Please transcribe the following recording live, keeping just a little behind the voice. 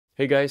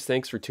Hey guys,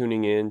 thanks for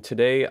tuning in.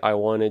 Today I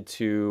wanted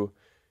to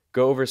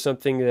go over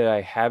something that I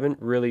haven't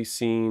really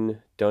seen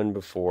done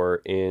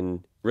before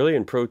in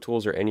Pro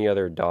Tools or any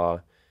other DAW,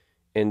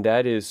 and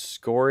that is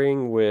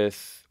scoring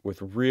with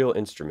real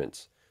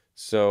instruments.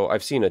 So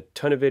I've seen a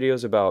ton of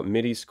videos about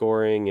MIDI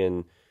scoring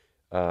and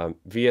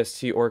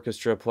VST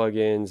orchestra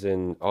plugins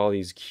and all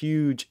these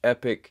huge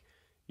epic,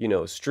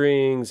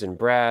 strings and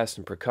brass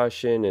and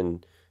percussion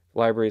and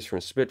libraries from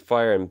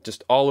Spitfire and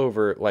just all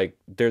over. Like,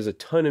 there's a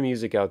ton of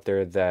music out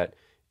there that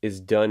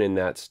is done in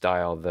that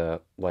style, the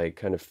like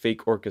kind of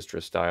fake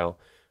orchestra style.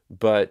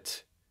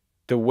 But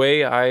the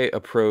way I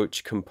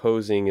approach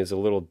composing is a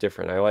little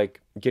different. I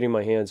like getting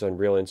my hands on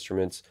real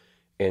instruments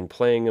and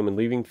playing them and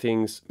leaving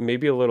things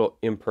maybe a little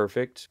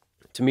imperfect.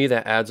 To me,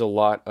 that adds a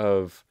lot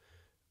of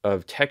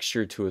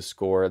texture to a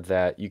score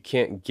that you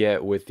can't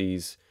get with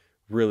these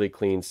really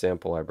clean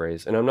sample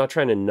libraries. And I'm not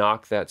trying to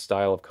knock that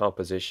style of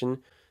composition.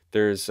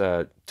 There's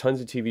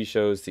tons of TV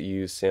shows that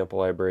use sample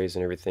libraries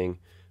and everything,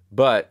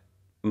 but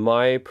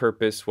my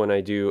purpose when I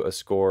do a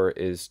score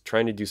is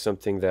trying to do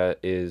something that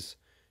is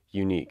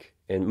unique.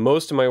 And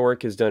most of my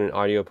work is done in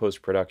audio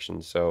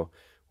post-production, so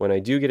when I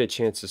do get a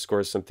chance to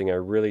score something, I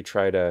really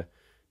try to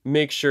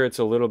make sure it's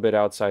a little bit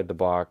outside the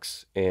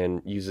box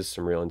and uses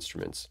some real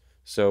instruments.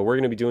 So we're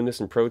going to be doing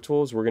this in Pro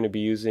Tools. We're going to be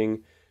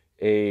using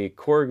a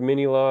Korg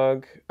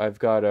Minilog. I've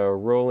got a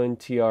Roland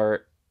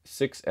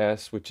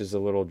TR-6S, which is a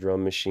little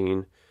drum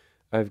machine.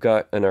 I've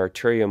got an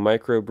Arturia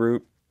Micro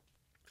Brute.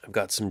 I've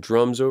got some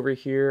drums over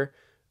here,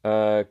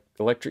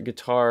 electric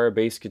guitar,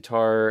 bass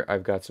guitar.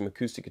 I've got some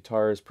acoustic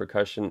guitars,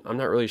 percussion. I'm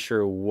not really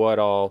sure what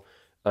all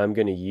I'm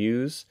going to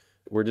use.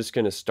 We're just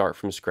going to start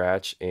from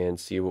scratch and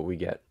see what we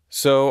get.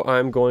 So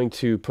I'm going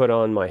to put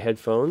on my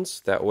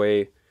headphones. That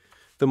way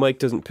the mic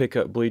doesn't pick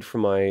up bleed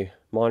from my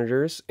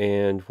monitors,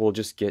 and we'll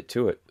just get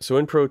to it. So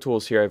in Pro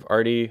Tools here, I've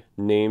already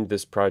named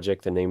this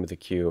project the name of the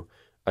cue.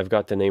 I've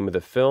got the name of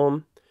the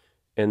film,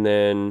 and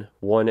then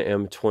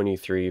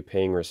 1M23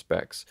 paying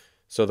respects.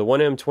 So the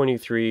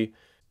 1M23,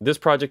 this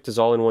project is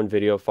all in one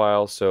video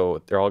file,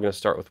 so they're all going to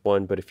start with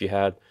one, but if you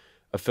had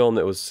a film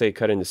that was, say,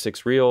 cut into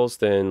 6 reels,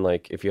 then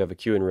like if you have a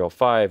cue in reel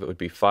 5, it would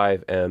be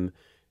 5M,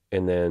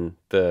 and then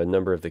the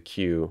number of the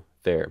cue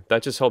there.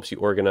 That just helps you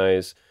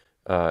organize,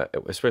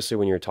 especially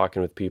when you're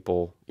talking with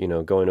people,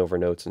 going over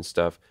notes and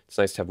stuff. It's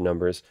nice to have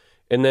numbers.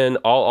 And then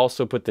I'll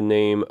also put the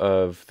name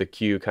of the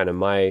cue, kind of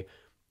my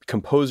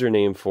composer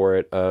name for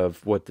it,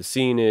 of what the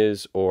scene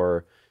is,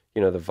 or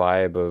the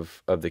vibe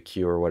of the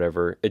cue or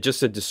whatever. It's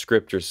just a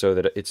descriptor so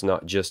that it's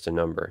not just a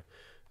number.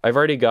 I've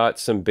already got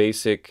some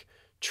basic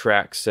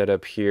tracks set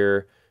up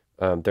here.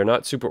 They're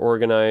not super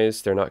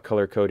organized, they're not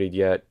color coded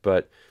yet,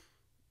 but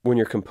when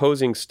you're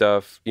composing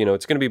stuff,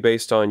 it's going to be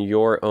based on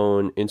your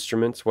own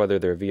instruments, whether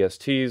they're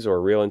VSTs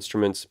or real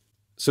instruments.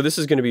 So this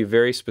is going to be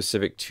very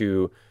specific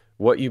to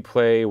what you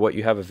play, what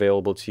you have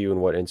available to you,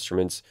 and what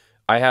instruments.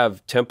 I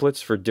have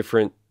templates for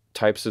different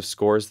types of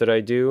scores that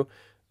I do,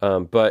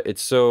 but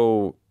it's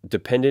so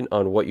dependent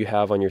on what you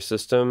have on your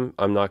system.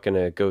 I'm not going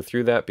to go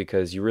through that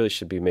because you really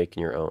should be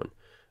making your own.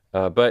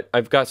 But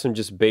I've got some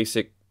just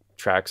basic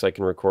tracks I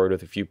can record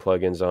with a few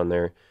plugins on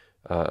there.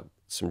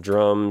 Some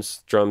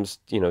drums,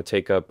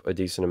 take up a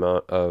decent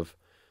amount of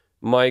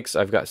mics.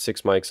 I've got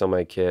 6 mics on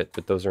my kit,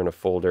 but those are in a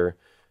folder.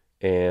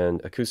 And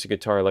acoustic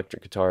guitar,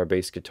 electric guitar,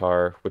 bass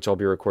guitar, which I'll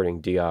be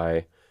recording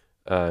DI,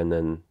 and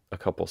then a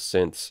couple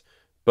synths.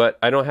 But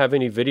I don't have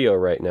any video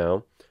right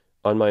now.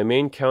 On my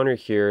main counter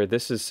here,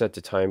 this is set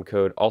to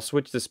timecode. I'll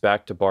switch this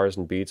back to bars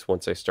and beats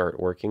once I start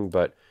working,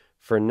 but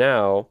for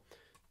now,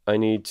 I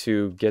need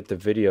to get the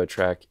video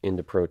track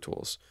into Pro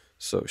Tools.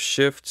 So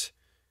Shift,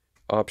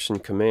 Option,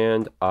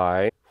 Command,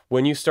 I.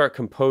 When you start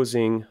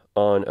composing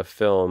on a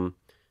film,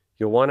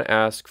 you'll want to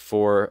ask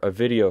for a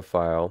video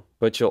file,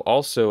 but you'll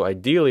also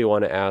ideally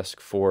want to ask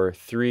for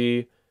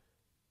 3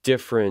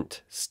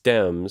 different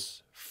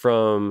stems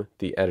from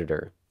the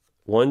editor.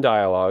 One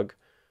dialogue,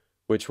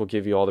 which will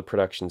give you all the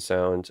production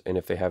sound, and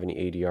if they have any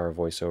ADR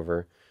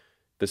voiceover.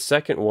 The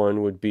second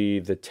one would be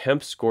the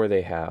temp score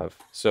they have.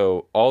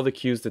 So all the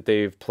cues that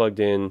they've plugged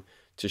in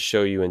to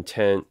show you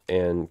intent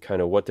and kind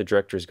of what the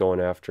director's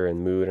going after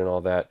and mood and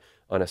all that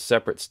on a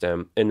separate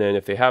stem. And then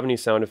if they have any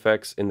sound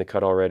effects in the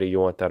cut already, you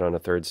want that on a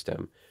 3rd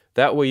stem.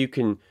 That way you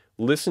can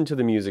listen to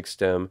the music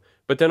stem,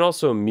 but then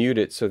also mute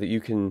it so that you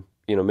can,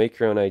 make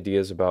your own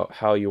ideas about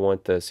how you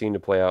want the scene to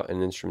play out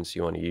and instruments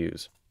you want to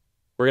use.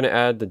 We're going to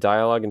add the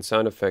dialogue and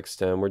sound effects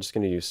stem. We're just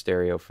going to use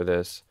stereo for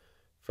this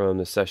from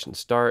the session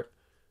start.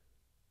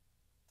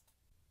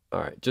 All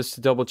right, just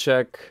to double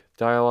check,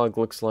 dialogue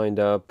looks lined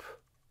up.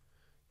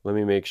 Let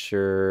me make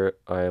sure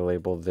I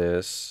label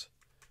this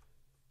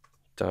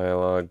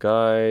dialogue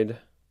guide,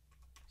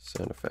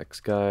 sound effects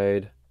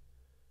guide.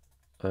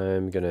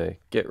 I'm going to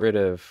get rid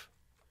of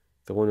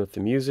the one with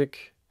the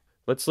music.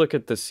 Let's look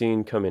at the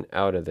scene coming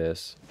out of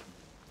this.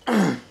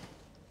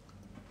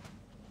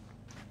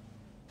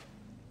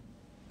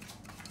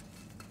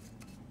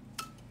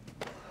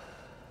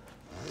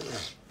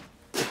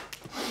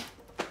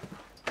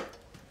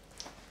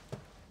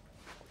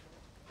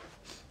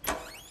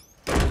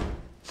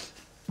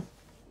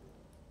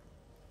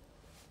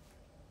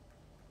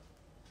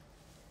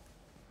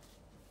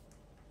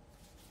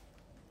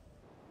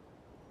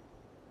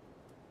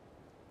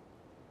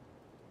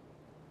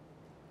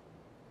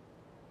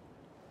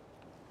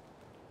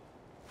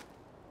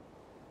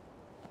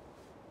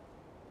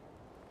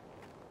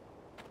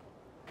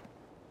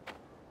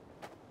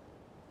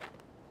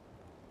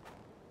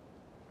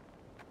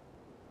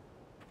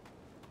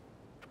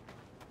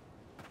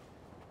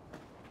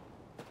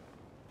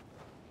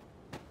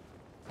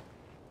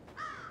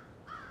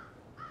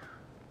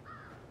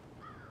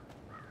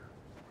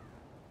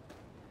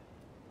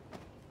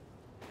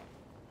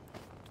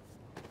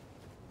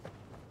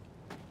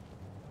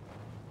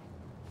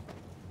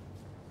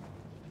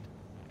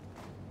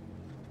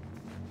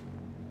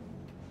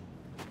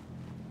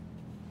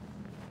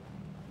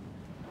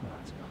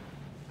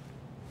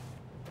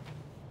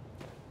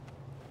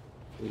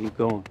 Where you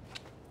going?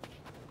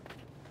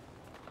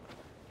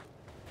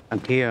 I'm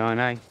here,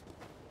 aren't I?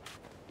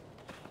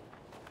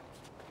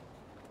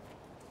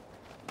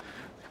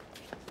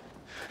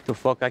 The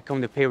fuck I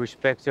come to pay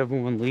respects,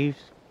 everyone leaves?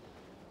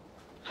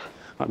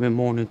 I've been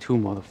mourning too,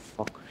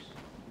 motherfuckers.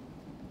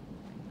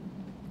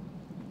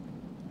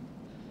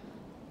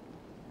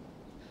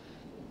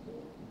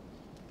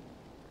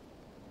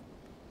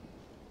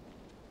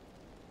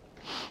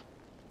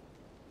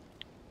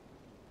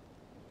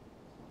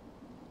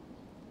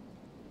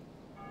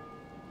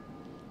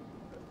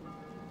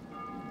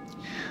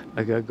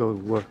 I gotta go to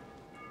work.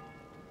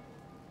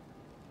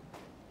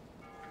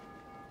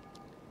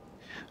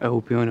 I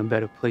hope you're in a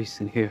better place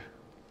than here.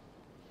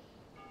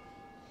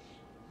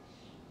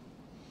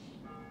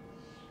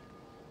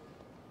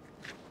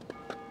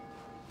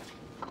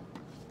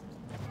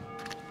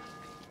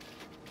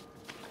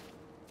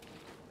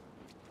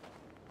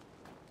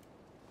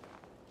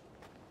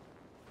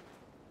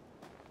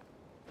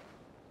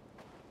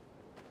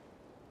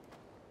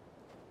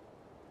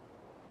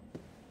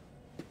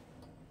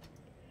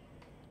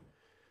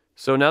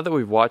 So now that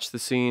we've watched the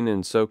scene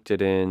and soaked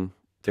it in,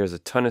 there's a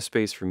ton of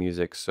space for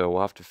music, so we'll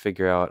have to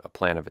figure out a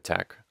plan of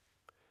attack.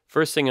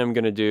 First thing I'm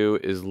going to do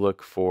is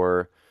look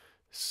for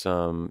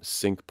some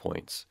sync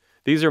points.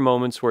 These are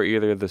moments where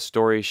either the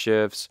story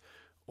shifts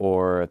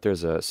or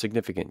there's a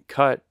significant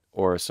cut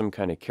or some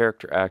kind of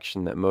character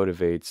action that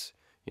motivates,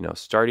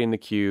 starting the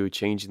cue,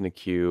 changing the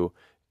cue,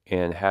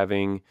 and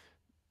having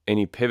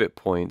any pivot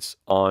points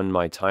on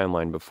my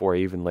timeline before I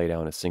even lay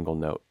down a single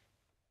note.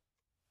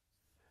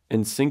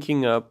 And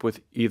syncing up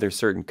with either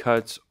certain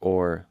cuts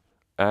or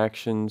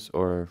actions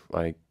or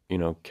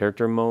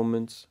character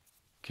moments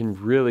can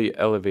really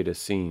elevate a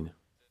scene.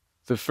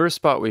 The first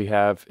spot we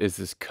have is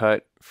this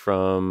cut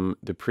from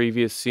the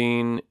previous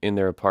scene in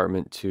their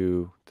apartment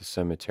to the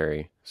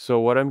cemetery. So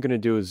what I'm going to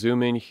do is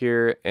zoom in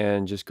here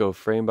and just go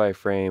frame by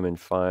frame and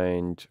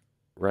find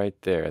right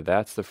there.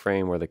 That's the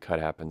frame where the cut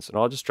happens. And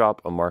I'll just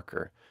drop a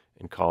marker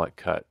and call it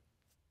cut.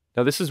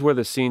 Now this is where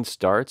the scene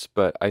starts,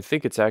 but I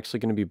think it's actually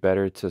going to be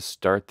better to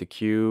start the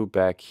cue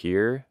back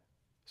here.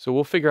 So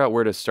we'll figure out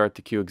where to start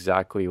the cue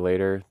exactly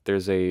later.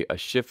 There's a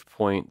shift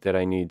point that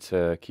I need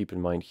to keep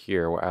in mind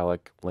here where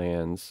Alec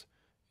lands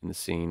in the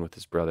scene with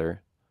his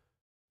brother.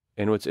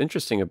 And what's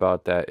interesting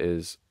about that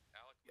is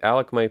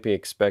Alec might be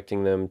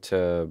expecting them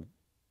to,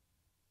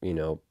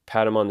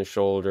 pat him on the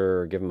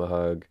shoulder or give him a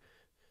hug.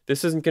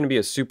 This isn't going to be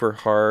a super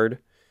hard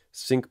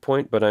sync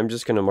point, but I'm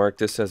just going to mark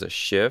this as a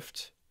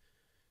shift.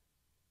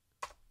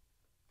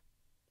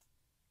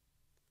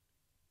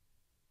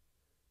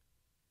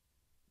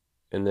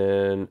 And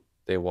then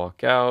they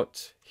walk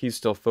out. He's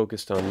still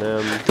focused on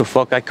them. The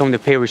fuck I come to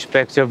pay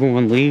respects,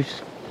 everyone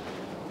leaves?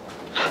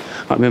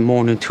 I've been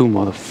mourning too,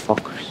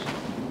 motherfuckers.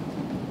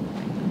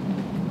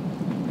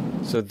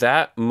 So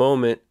that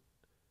moment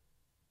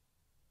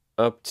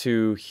up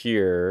to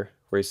here,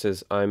 where he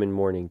says, I'm in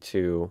mourning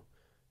too,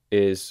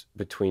 is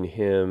between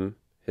him,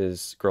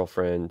 his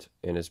girlfriend,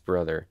 and his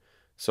brother.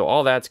 So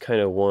all that's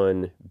kind of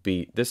one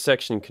beat. This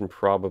section can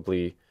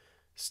probably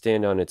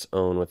stand on its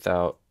own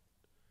without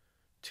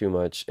too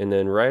much. And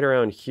then right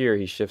around here,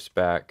 he shifts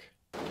back.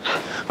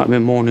 I've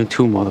been mourning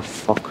too,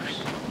 motherfuckers.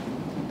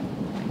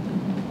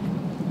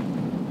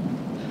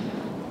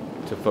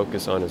 To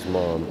focus on his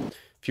mom.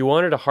 If you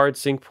wanted a hard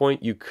sync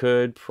point, you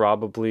could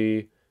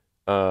probably,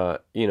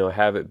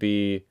 have it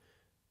be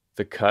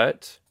the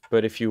cut.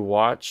 But if you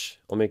watch,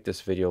 I'll make this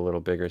video a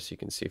little bigger so you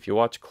can see. If you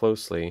watch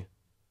closely,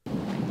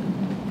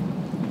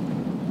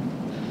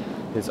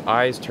 his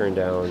eyes turn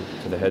down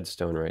to the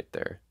headstone right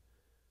there.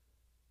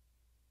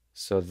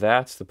 So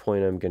that's the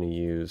point I'm going to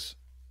use.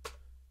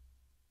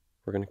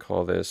 We're going to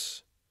call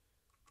this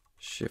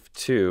shift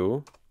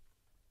 2.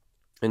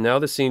 And now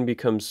the scene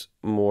becomes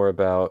more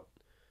about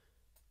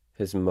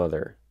his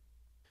mother.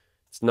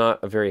 It's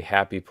not a very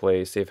happy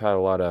place. They've had a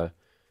lot of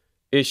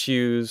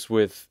issues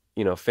with,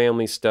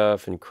 family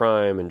stuff and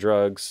crime and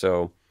drugs.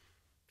 So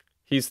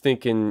he's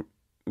thinking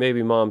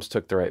maybe mom's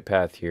took the right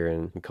path here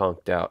and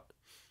conked out.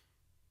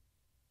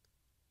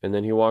 And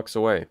then he walks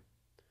away.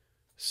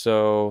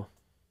 So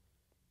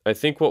I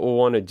think what we'll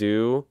want to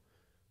do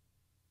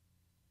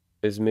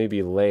is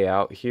maybe lay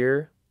out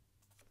here.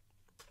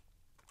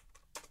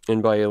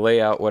 And by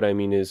layout, what I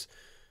mean is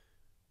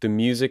the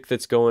music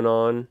that's going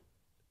on,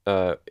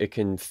 it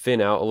can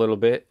thin out a little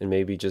bit and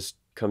maybe just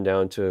come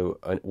down to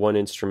one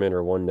instrument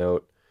or one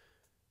note.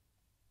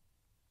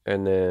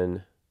 And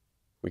then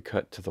we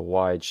cut to the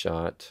wide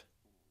shot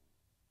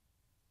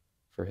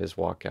for his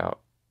walkout.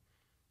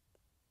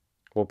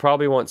 We'll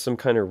probably want some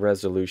kind of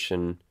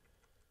resolution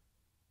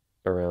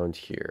around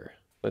here.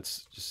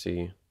 Let's just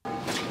see.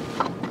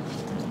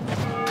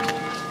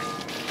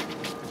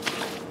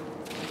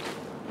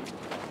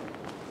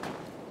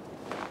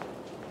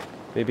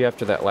 Maybe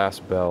after that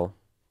last bell,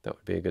 that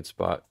would be a good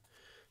spot.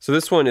 So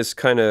this one is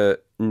kind of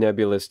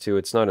nebulous too.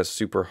 It's not a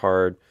super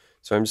hard.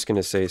 So I'm just going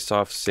to say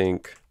soft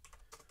sync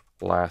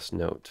last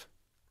note.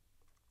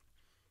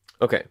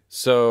 Okay,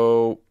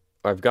 so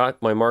I've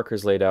got my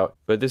markers laid out,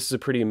 but this is a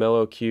pretty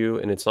mellow cue,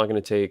 and it's not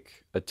going to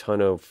take a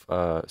ton of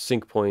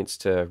sync points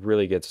to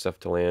really get stuff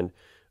to land.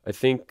 I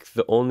think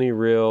the only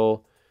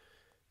real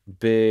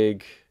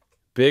big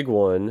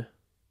one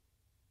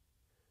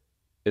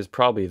is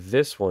probably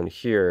this one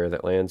here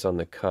that lands on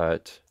the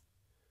cut.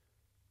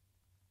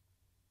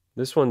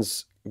 This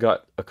one's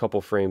got a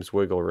couple frames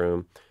wiggle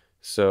room.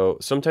 So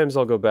sometimes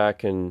I'll go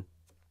back and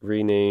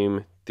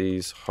rename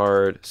these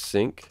hard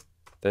sync.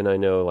 Then I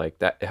know like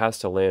that it has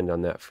to land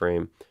on that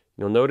frame.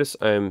 You'll notice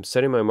I'm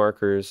setting my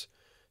markers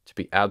to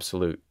be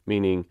absolute,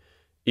 meaning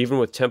even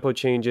with tempo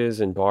changes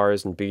and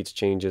bars and beats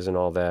changes and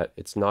all that,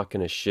 it's not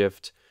going to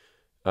shift.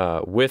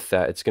 With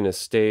that, it's going to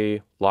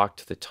stay locked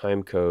to the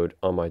time code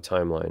on my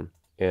timeline.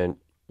 And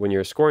when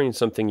you're scoring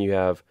something, you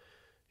have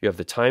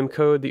the time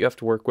code that you have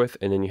to work with,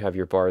 and then you have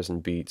your bars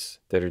and beats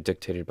that are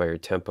dictated by your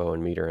tempo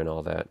and meter and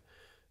all that.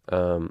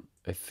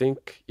 I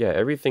think, yeah,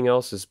 everything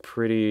else is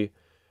pretty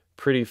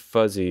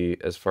fuzzy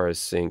as far as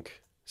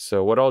sync.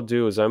 So what I'll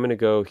do is I'm going to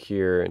go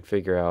here and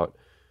figure out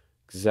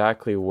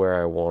exactly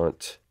where I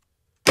want.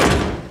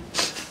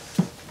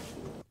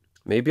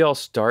 Maybe I'll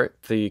start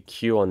the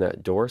cue on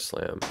that door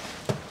slam.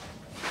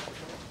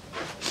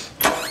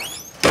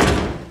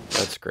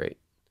 That's great.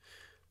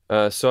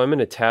 So I'm going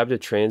to tab to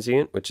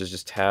transient, which is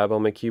just tab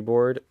on my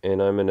keyboard,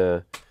 and I'm going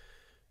to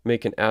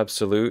make an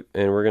absolute,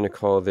 and we're going to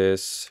call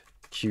this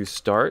cue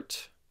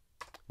start.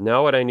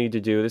 Now what I need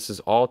to do, this is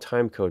all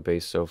time code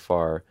based so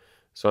far,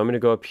 so I'm going to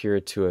go up here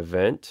to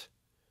event,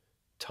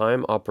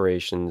 time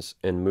operations,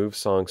 and move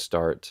song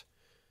start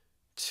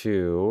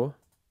to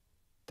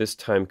this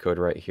time code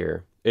right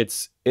here.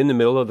 It's in the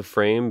middle of the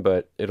frame,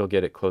 but it'll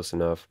get it close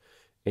enough.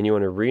 And you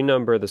want to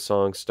renumber the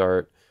song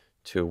start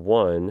to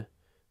 1.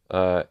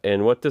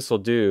 And what this will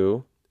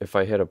do, if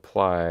I hit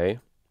apply,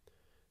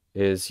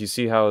 is you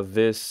see how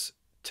this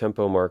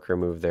tempo marker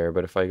moved there,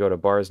 but if I go to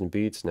bars and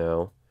beats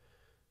now,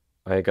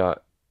 I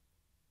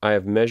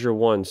have measure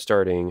 1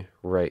 starting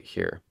right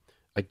here.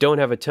 I don't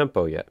have a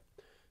tempo yet.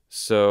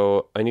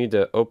 So I need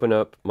to open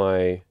up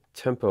my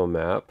tempo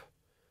map,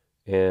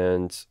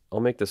 and I'll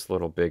make this a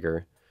little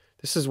bigger.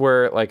 This is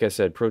where, like I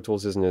said, Pro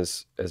Tools isn't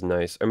as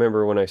nice. I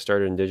remember when I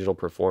started in Digital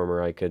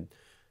Performer, I could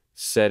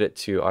set it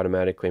to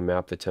automatically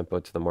map the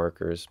tempo to the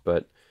markers.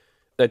 But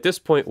at this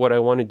point, what I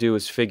want to do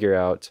is figure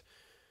out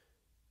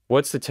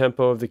what's the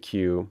tempo of the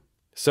cue.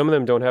 Some of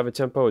them don't have a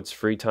tempo. It's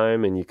free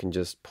time, and you can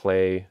just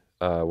play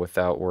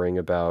without worrying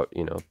about,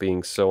 you know,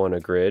 being so on a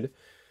grid.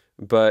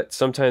 But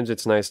sometimes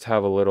it's nice to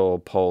have a little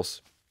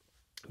pulse.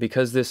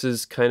 Because this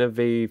is kind of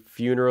a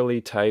funerally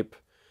type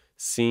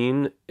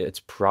scene, it's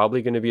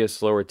probably going to be a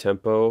slower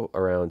tempo,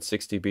 around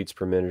 60 beats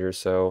per minute or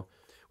so.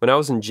 When I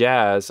was in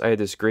jazz, I had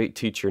this great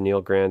teacher,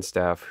 Neil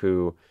Grandstaff,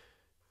 who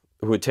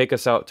would take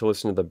us out to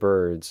listen to the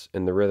birds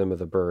and the rhythm of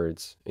the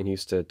birds. And he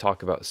used to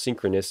talk about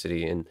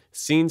synchronicity. And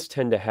scenes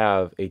tend to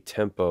have a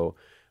tempo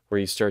where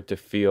you start to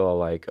feel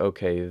like,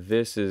 okay,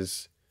 this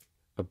is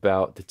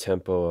about the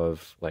tempo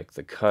of like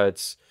the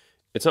cuts.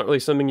 It's not really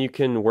something you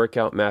can work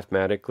out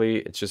mathematically.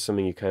 It's just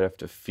something you kind of have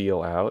to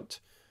feel out.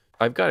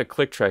 I've got a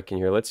click track in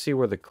here. Let's see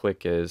where the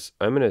click is.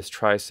 I'm going to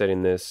try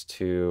setting this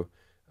to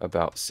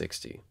about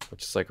 60,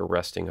 which is like a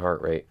resting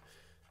heart rate.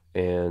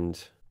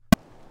 And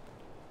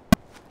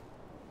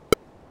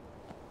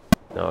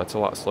no, it's a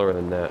lot slower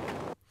than that.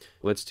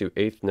 Let's do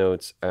eighth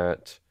notes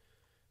at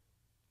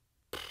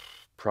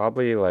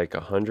probably like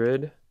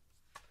 100.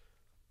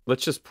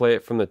 Let's just play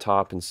it from the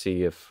top and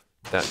see if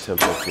that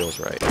tempo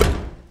feels right.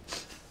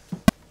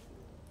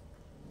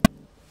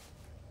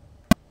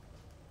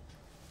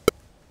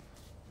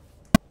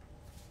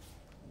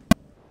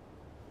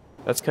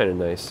 That's kind of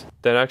nice.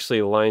 That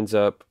actually lines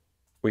up.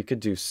 We could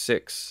do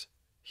 6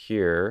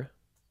 here.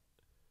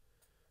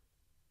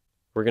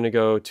 We're going to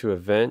go to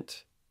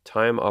event,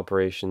 time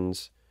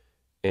operations,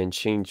 and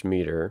change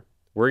meter.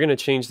 We're going to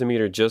change the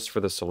meter just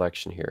for the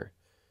selection here.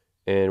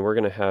 And we're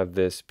going to have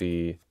this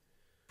be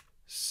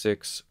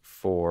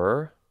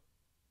 6/4.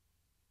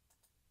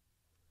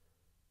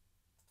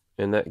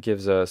 And that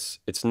gives us,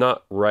 it's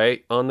not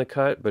right on the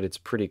cut, but it's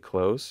pretty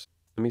close.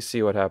 Let me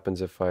see what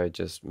happens if I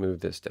just move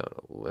this down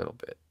a little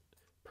bit.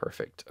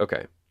 Perfect.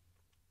 Okay.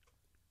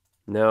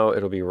 Now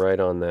it'll be right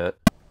on that.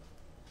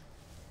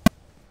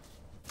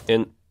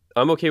 And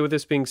I'm okay with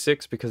this being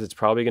 6 because it's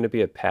probably going to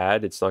be a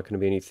pad. It's not going to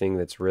be anything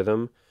that's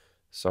rhythm.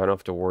 So I don't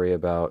have to worry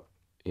about,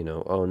 you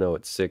know, oh no,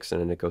 it's 6 and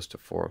then it goes to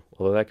 4.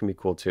 Although that can be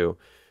cool too.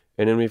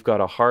 And then we've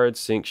got a hard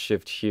sync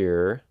shift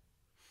here.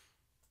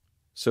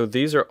 So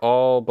these are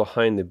all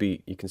behind the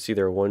beat. You can see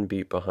they're 1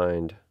 beat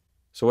behind.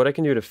 So what I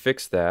can do to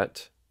fix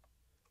that,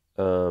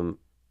 you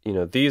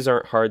know, these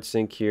aren't hard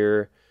sync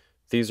here.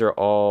 These are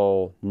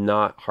all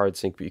not hard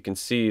sync, but you can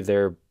see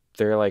they're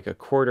like a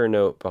quarter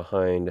note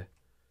behind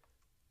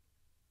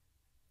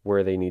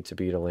where they need to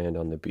be to land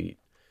on the beat.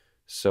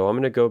 So I'm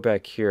going to go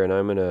back here and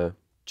I'm going to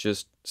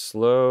just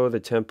slow the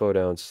tempo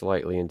down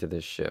slightly into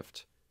this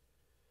shift.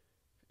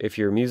 If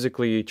you're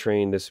musically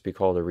trained, this would be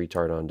called a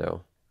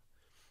retardando.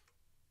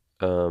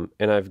 And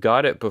I've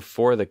got it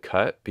before the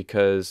cut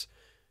because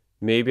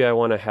Maybe I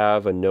want to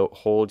have a note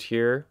hold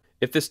here.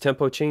 If this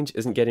tempo change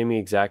isn't getting me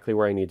exactly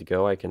where I need to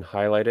go, I can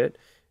highlight it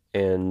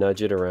and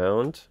nudge it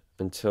around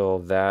until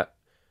that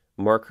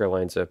marker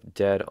lines up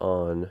dead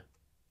on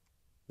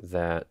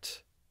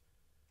that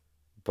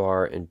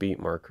bar and beat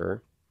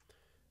marker.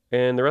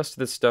 And the rest of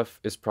this stuff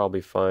is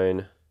probably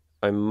fine.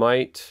 I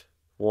might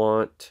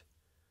want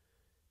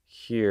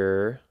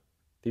here,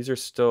 these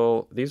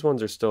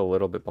ones are still a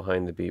little bit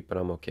behind the beat, but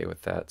I'm okay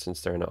with that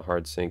since they're not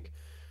hard sync.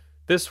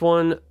 This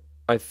one,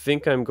 I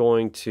think I'm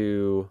going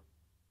to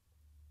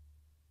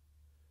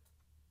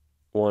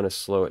want to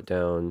slow it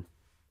down,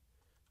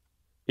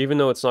 even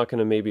though it's not going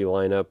to maybe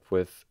line up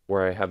with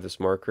where I have this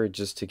marker,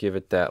 just to give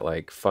it that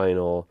like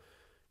final,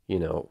 you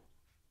know,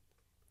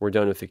 we're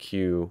done with the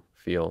cue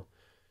feel.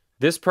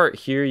 This part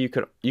here, you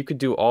could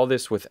do all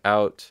this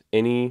without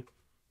any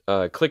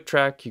click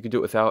track. You could do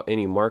it without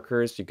any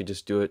markers. You could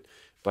just do it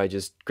by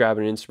just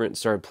grabbing an instrument and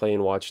start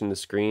playing, watching the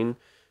screen.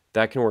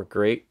 That can work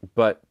great,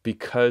 but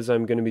because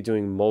I'm going to be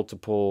doing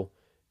multiple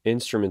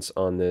instruments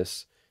on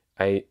this,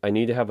 I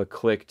need to have a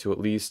click to at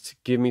least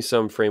give me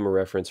some frame of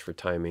reference for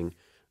timing.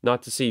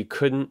 Not to say you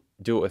couldn't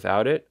do it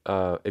without it.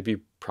 It'd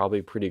be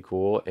probably pretty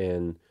cool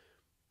and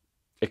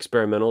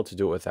experimental to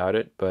do it without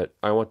it, but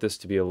I want this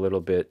to be a little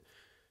bit,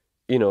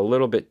 you know, a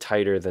little bit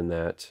tighter than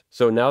that.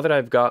 So now that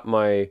I've got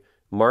my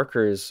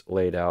markers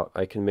laid out,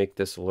 I can make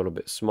this a little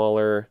bit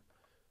smaller.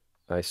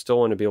 I still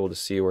want to be able to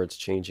see where it's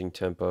changing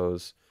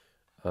tempos,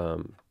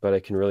 but I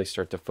can really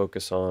start to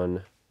focus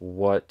on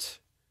what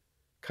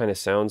kind of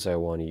sounds I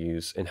want to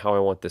use and how I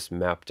want this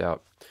mapped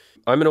out.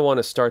 I'm going to want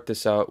to start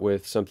this out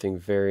with something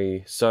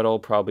very subtle,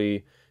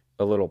 probably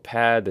a little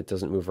pad that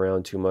doesn't move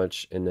around too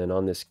much, and then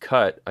on this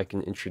cut I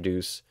can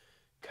introduce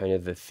kind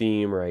of the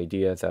theme or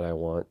idea that I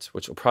want,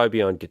 which will probably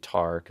be on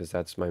guitar because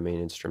that's my main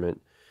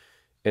instrument.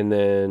 And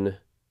then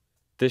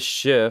this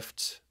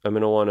shift, I'm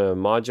going to want to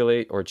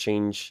modulate or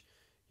change,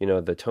 you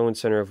know, the tone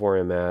center of where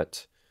I'm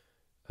at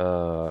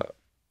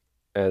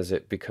as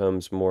it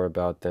becomes more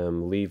about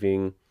them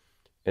leaving.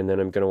 And then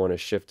I'm going to want to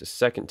shift a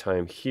second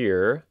time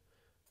here,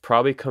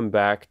 probably come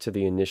back to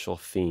the initial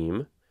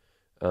theme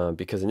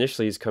because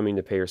initially he's coming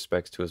to pay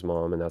respects to his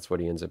mom, and that's what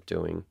he ends up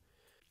doing.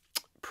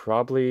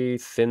 Probably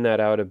thin that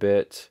out a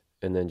bit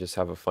and then just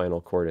have a final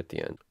chord at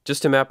the end.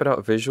 Just to map it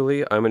out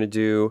visually, I'm going to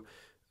do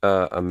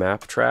a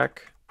map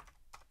track.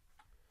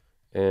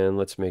 And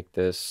let's make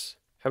this,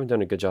 haven't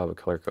done a good job of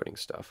color coding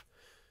stuff.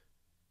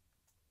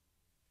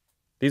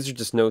 These are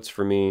just notes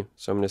for me.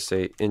 So I'm going to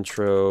say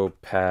intro,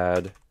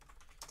 pad,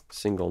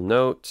 single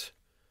note.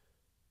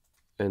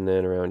 And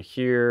then around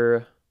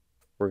here,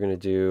 we're going to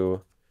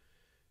do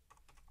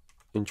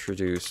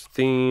introduce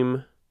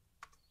theme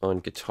on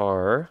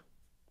guitar.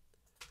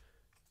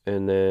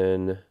 And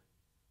then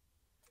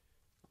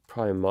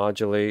probably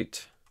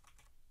modulate.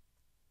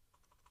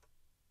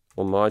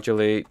 We'll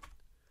modulate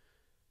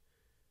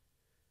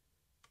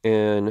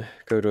and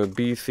go to a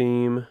B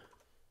theme.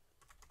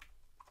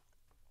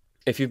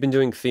 If you've been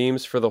doing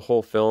themes for the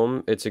whole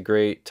film, it's a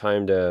great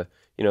time to,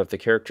 you know, if the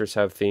characters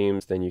have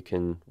themes, then you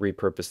can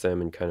repurpose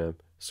them and kind of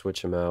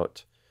switch them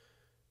out.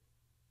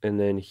 And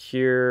then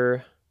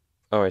here,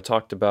 oh, I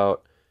talked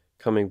about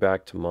coming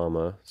back to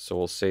Mama. So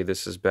we'll say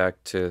this is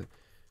back to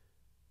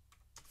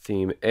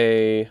theme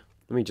A.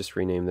 Let me just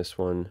rename this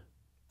one.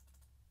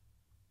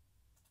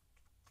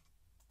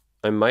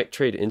 I might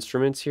trade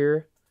instruments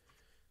here.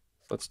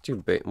 Let's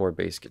do more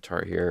bass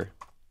guitar here.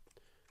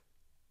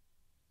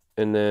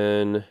 And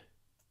then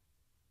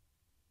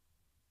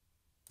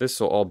this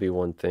will all be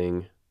one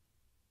thing.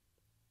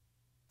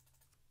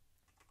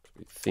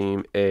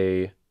 Theme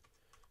A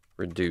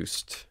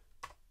reduced.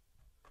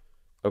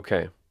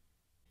 Okay.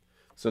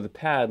 So the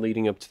pad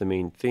leading up to the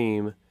main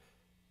theme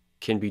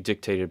can be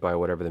dictated by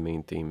whatever the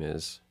main theme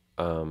is.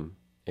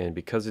 And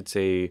because it's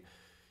a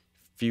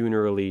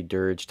funerally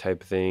dirge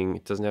type thing,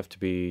 it doesn't have to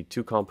be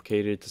too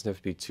complicated. It doesn't have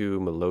to be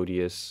too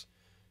melodious.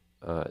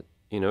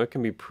 You know, it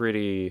can be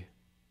pretty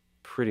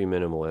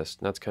minimalist.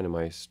 And that's kind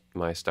of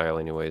my style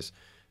anyways.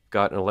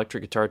 Got an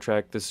electric guitar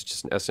track. This is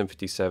just an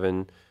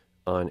SM57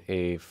 on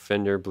a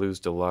Fender Blues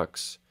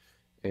Deluxe.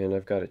 And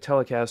I've got a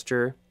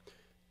Telecaster,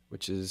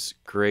 which is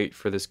great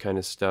for this kind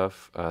of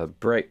stuff.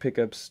 Bright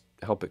pickups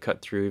help it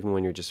cut through even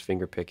when you're just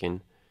finger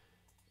picking.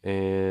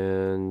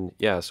 And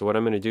yeah, so what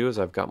I'm going to do is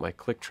I've got my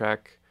click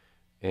track,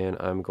 and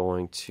I'm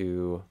going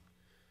to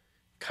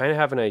kind of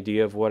have an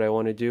idea of what I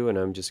want to do, and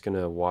I'm just going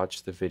to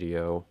watch the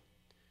video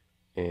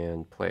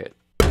and play it.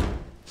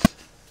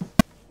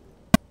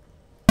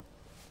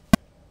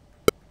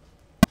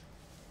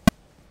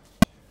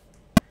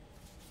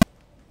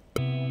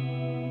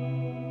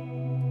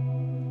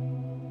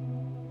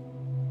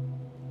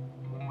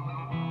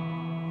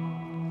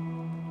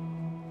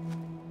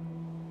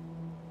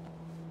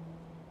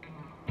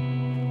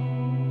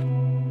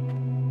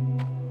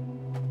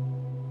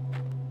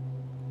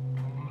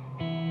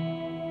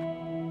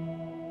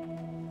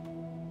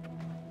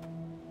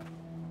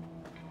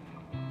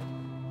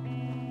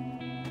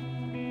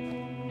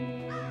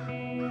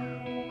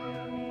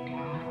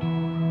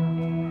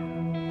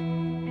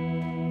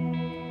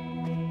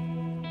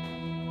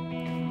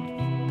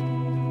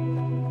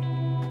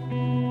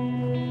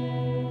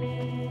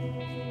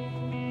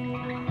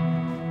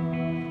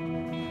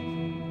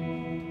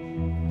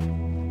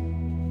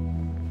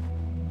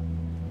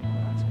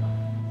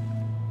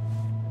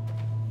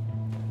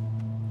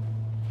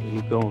 Where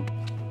you going?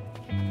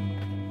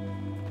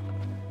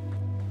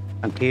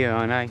 I'm here,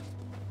 aren't I?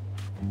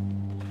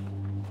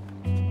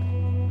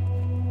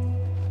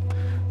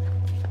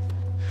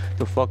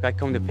 The fuck I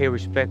come to pay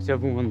respects,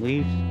 everyone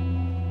leaves?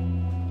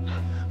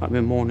 I've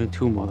been mourning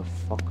too,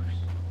 motherfuckers.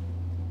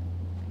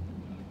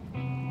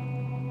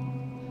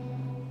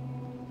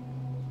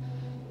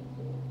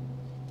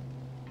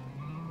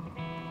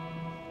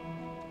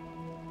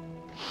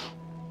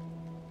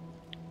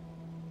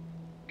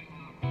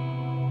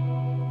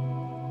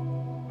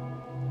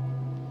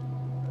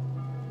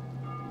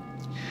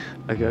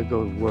 I gotta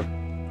go to work.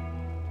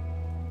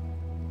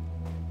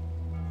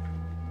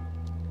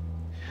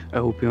 I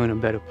hope you're in a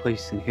better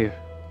place than here.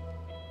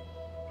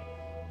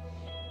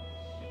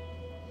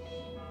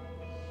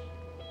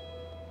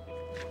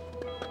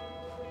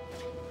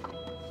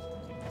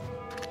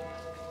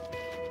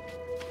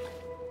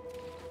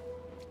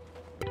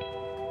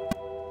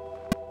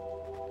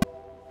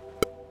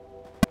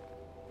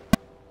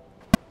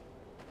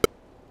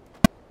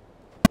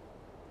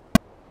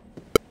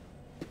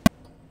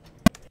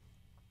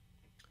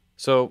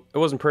 So it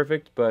wasn't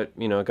perfect, but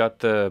you know, I got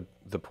the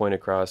point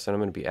across, and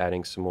I'm going to be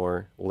adding some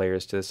more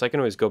layers to this. I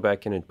can always go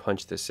back in and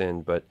punch this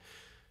in, but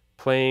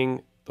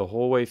playing the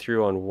whole way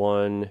through on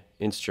one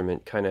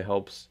instrument kind of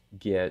helps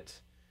get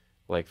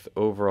like the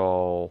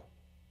overall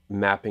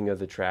mapping of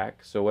the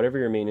track. So whatever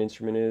your main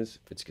instrument is,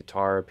 if it's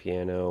guitar,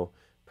 piano,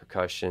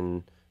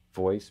 percussion,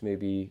 voice,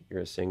 maybe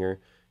you're a singer,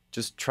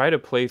 just try to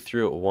play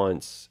through it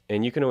once,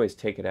 and you can always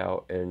take it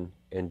out and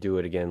do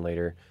it again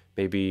later.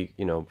 Maybe,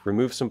 you know,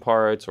 remove some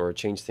parts or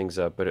change things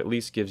up, but at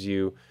least gives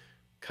you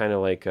kind of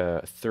like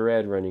a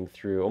thread running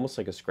through, almost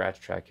like a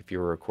scratch track if you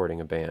were recording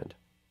a band.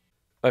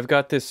 I've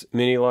got this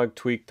mini log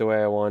tweaked the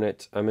way I want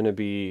it. I'm going to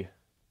be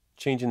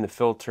changing the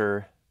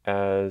filter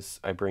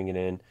as I bring it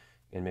in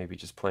and maybe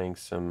just playing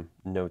some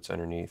notes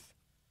underneath.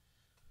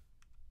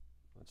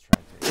 Let's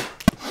try it.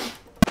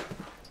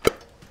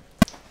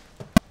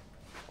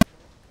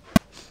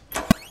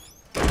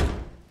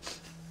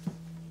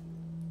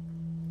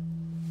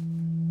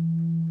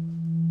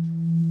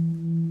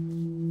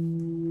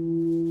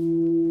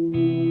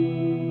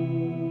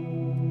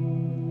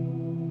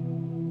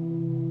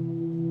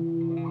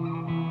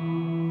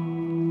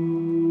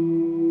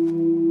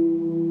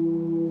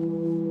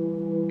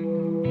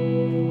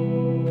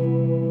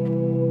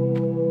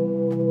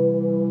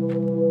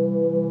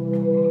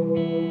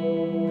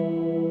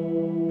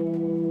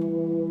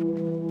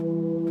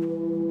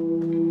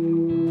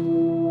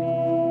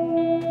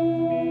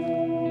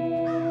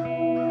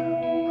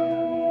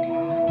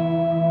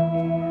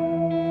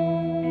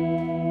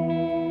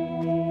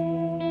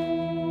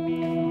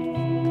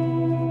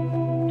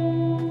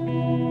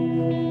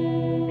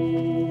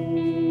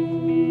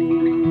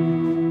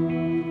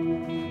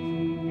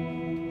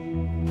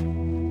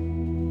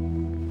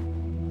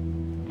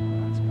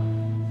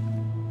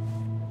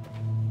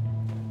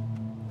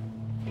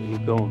 Where you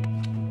going?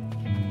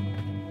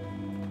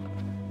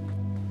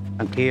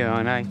 I'm here,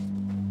 aren't I?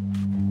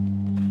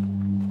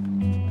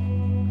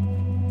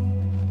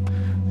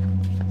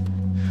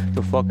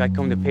 The fuck I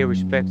come to pay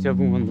respects,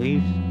 everyone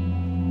leaves?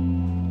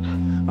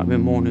 I've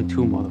been mourning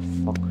too,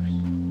 motherfuckers.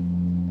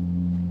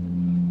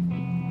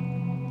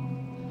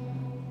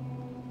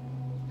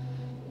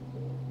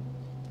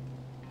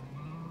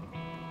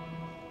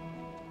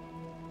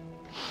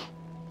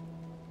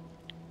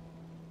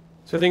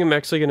 So I think I'm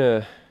actually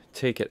gonna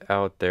take it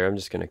out there. I'm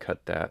just gonna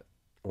cut that,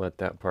 let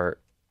that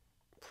part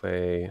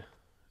play.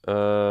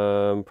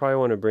 Probably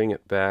want to bring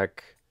it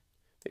back,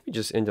 maybe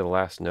just into the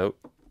last note.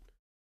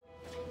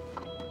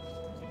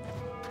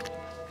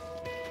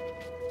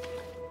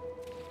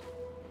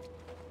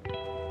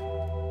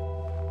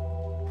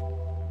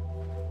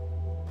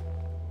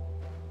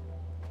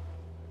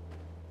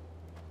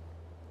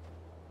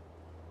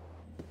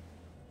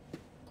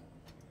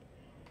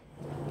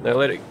 I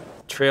let it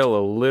trail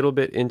a little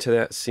bit into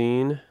that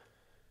scene,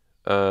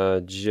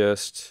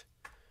 just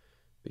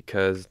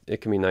because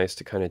it can be nice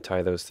to kind of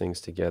tie those things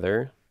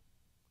together.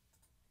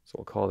 So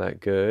we'll call that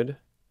good.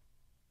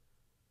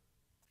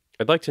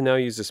 I'd like to now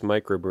use this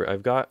micro.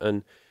 I've got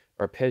an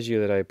arpeggio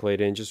that I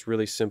played in, just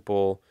really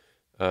simple,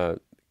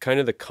 kind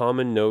of the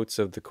common notes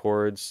of the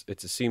chords.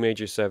 It's a C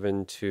major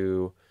 7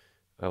 to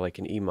like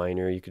an E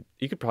minor. You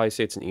could probably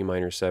say it's an E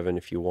minor 7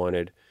 if you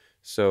wanted.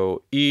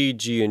 So E,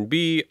 G, and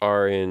B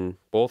are in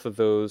both of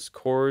those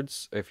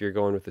chords if you're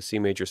going with the C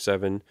major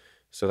 7.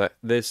 So that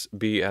this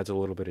B adds a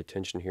little bit of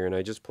tension here. And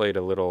I just played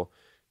a little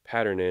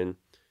pattern in.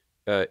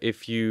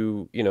 If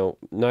you know,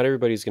 not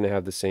everybody's going to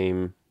have the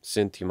same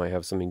synth. You might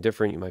have something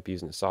different. You might be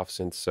using a soft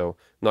synth. So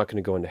I'm not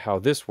going to go into how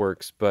this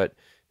works, but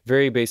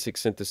very basic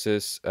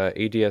synthesis,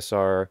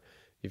 ADSR.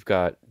 You've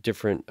got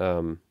different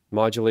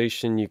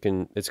modulation.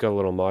 It's got a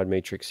little mod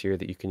matrix here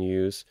that you can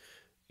use.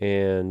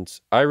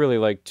 And I really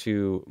like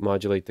to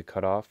modulate the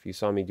cutoff. You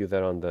saw me do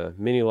that on the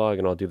mini log,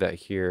 and I'll do that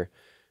here.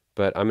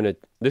 But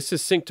this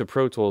is synced to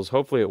Pro Tools.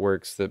 Hopefully it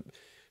works. The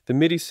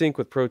MIDI sync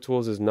with Pro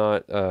Tools is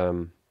not,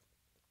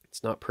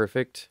 it's not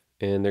perfect,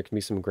 and there can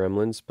be some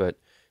gremlins, but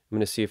I'm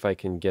going to see if I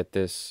can get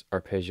this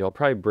arpeggio. I'll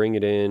probably bring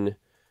it in,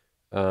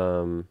 I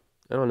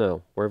don't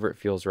know, wherever it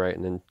feels right,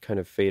 and then kind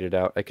of fade it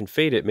out. I can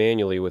fade it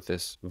manually with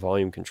this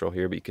volume control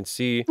here, but you can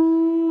see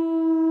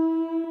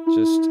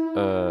just,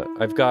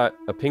 I've got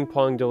a ping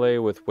pong delay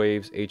with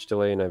waves, H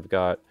delay, and I've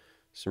got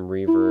some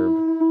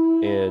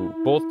reverb. And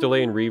both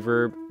delay and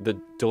reverb, the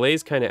delay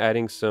is kind of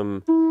adding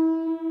some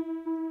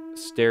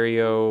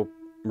stereo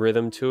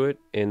rhythm to it,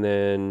 and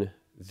then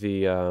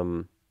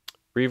the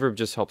reverb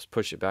just helps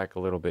push it back a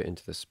little bit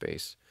into the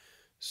space.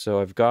 So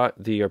I've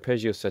got the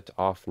arpeggio set to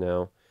off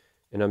now,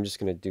 and I'm just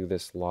going to do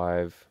this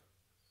live.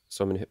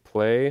 So I'm going to hit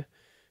play,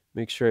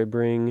 make sure I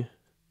bring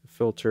the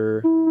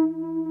filter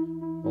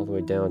all the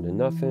way down to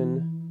nothing.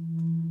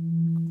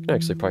 I can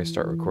actually probably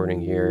start recording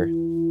here.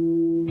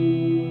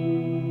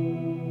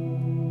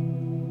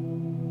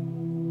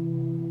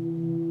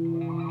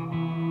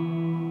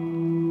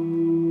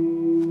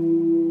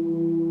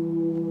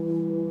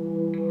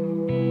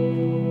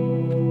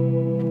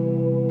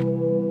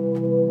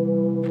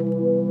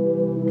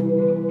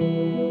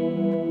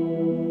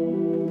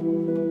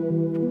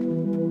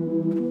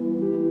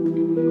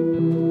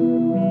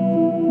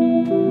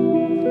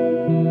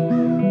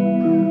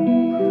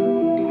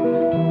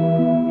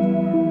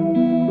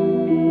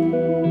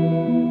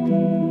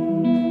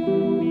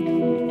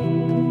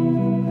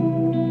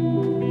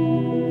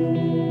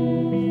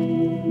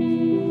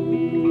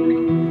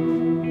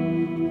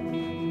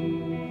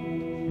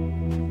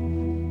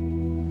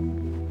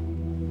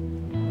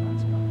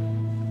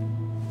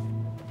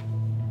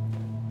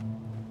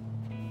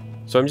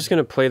 So I'm just going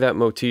to play that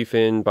motif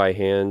in by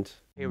hand.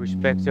 Pay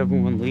respects,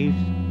 everyone leaves.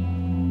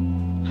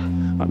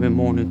 I've been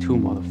mourning too,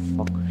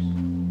 motherfuckers.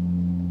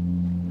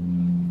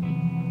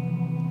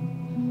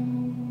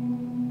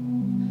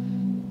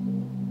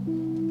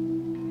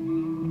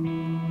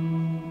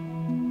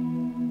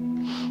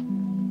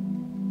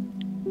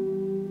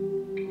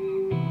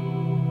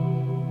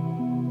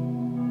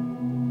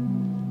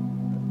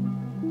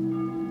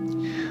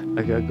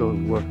 I gotta go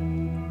to work.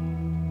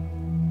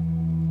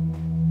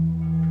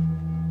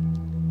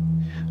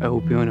 I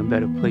hope you're in a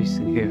better place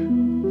than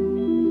here.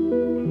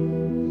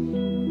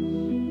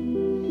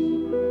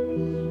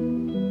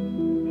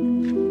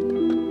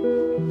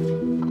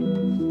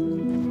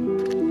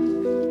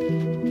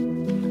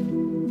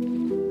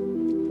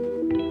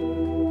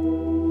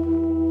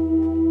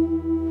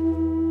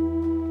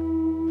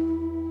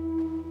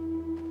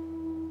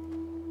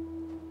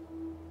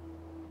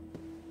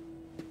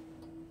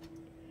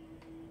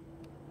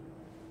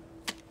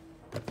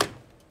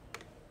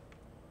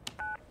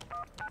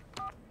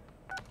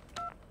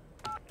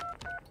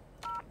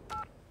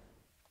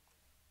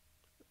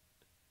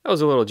 That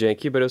was a little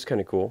janky, but it was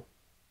kind of cool.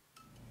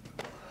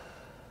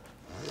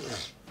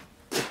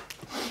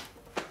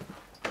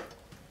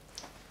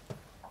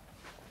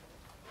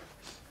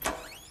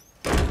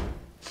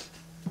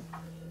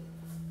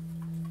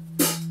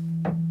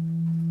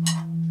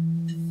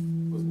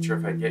 Wasn't sure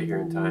if I'd get here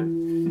in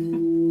time.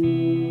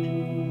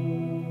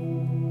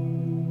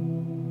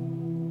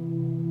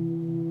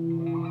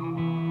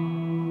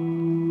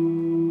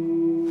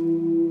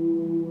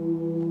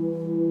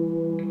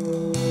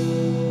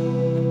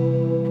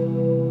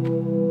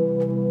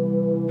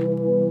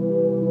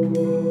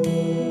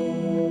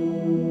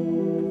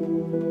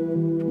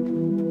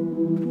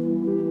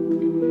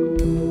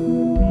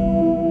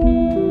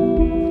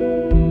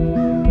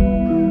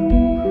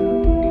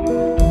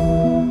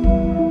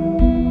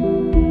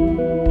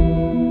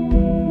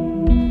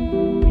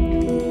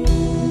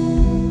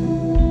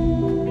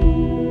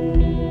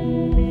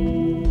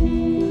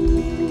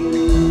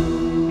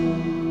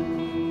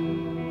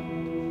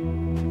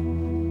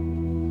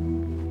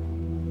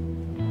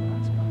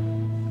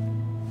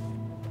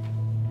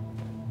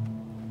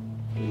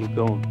 Where you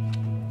going?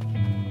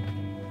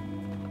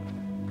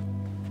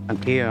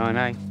 I'm here, aren't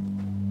I?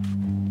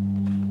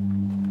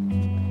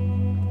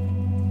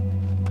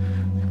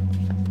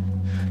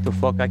 The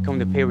fuck I come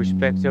to pay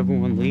respects,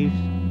 everyone leaves?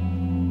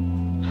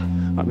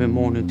 I've been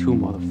mourning too,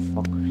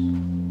 motherfuckers.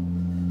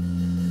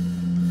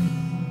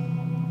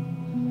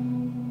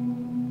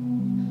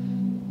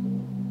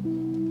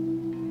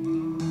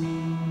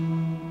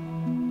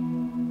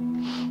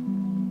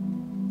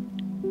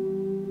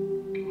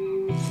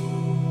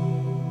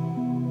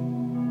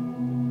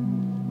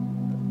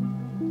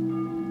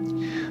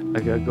 I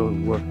gotta go to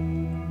work.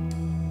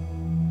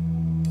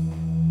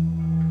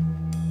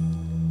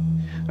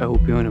 I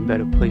hope you're in a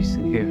better place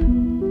than here.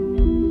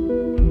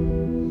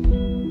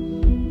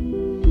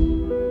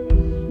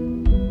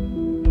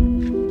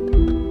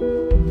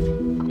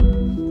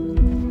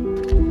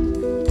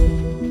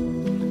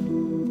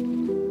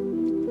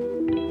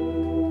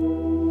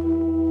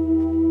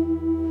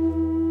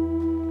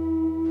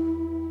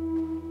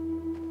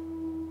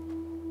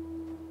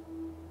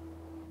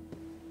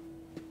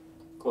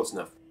 Close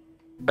enough.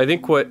 I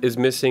think what is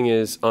missing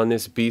is on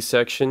this B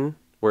section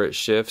where it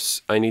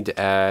shifts, I need to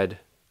add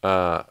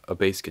a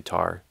bass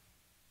guitar,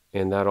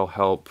 and that'll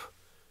help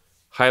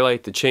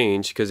highlight the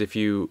change, because if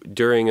you,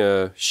 during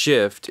a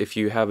shift, if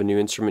you have a new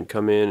instrument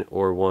come in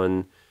or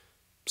one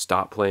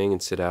stop playing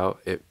and sit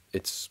out.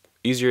 It's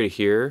easier to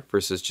hear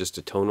versus just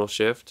a tonal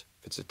shift.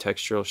 It's a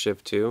textural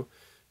shift too.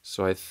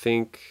 So I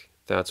think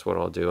that's what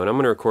I'll do. And I'm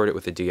going to record it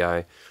with a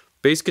DI.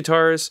 Bass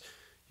guitars,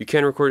 you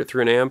can record it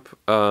through an amp,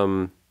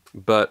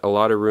 but a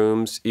lot of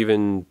rooms,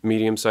 even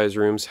medium-sized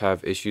rooms,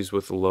 have issues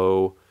with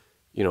low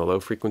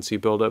frequency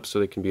buildup, so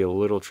they can be a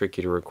little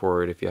tricky to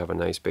record if you have a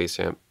nice bass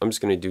amp. I'm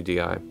just going to do DI,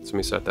 so let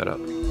me set that up.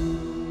 Where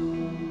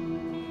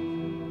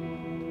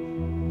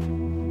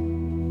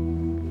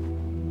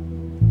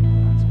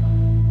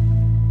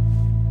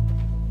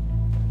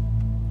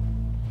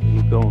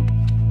you going?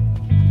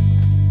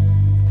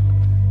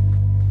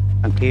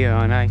 I'm here,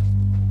 aren't I?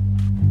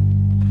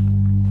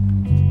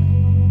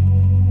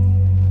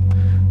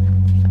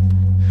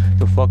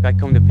 The fuck I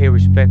come to pay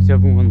respects,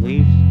 everyone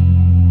leaves?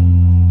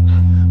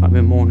 I've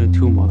been mourning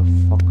too,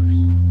 motherfuckers.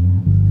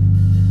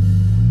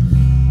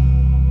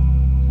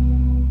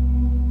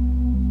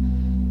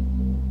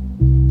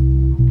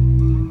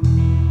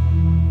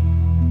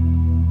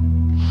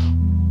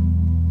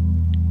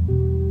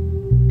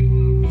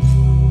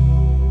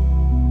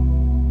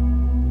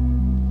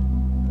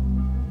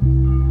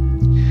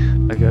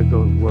 I gotta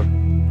go to work.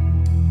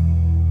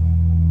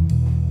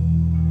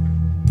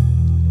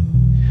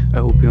 I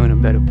hope you're in a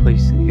better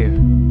place than here.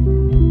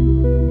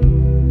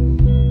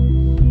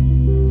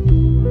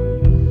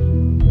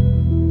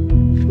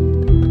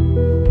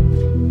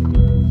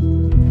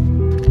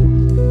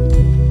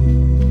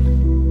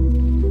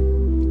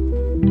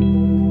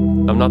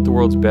 I'm not the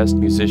world's best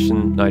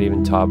musician, not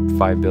even top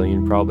 5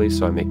 billion probably,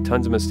 so I make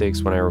tons of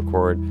mistakes when I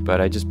record, but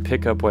I just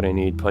pick up what I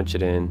need, punch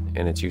it in,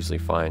 and it's usually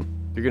fine.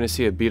 You're gonna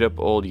see a beat up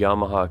old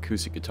Yamaha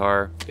acoustic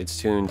guitar. It's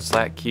tuned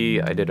slack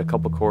key. I did a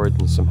couple chords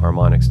and some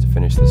harmonics to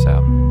finish this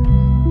out.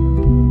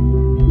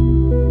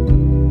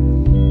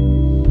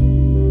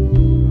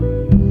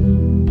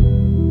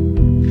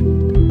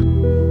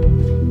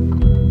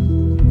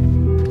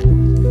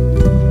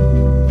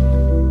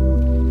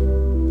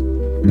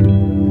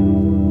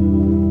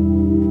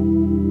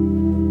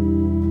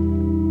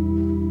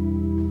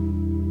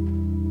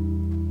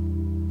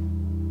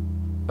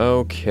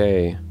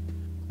 Okay,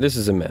 this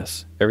is a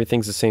mess.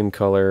 Everything's the same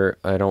color.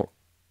 I don't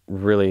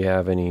really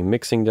have any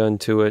mixing done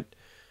to it.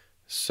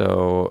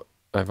 So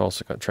I've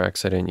also got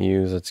tracks I didn't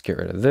use. Let's get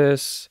rid of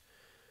this.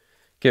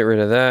 Get rid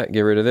of that.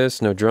 Get rid of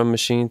this. No drum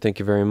machine. Thank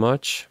you very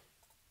much.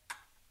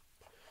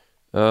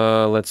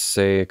 Let's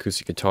say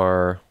acoustic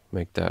guitar.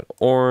 Make that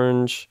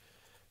orange.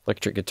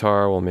 Electric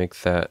guitar. We'll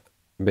make that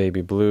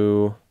baby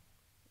blue.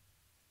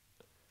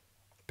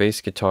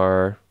 Bass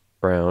guitar.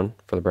 Brown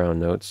for the brown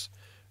notes.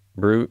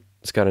 Brute.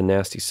 It's got a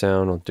nasty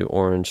sound. I'll do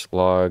orange.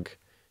 Log.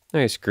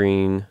 Nice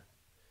green.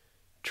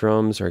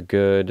 Drums are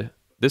good.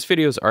 This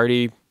video is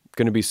already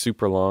going to be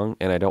super long,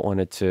 and I don't want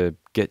it to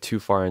get too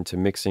far into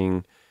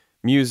mixing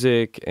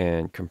music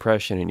and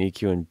compression and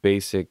EQ and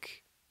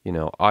basic,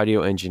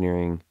 audio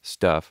engineering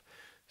stuff.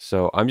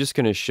 So I'm just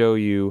going to show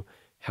you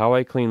how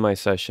I clean my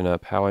session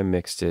up, how I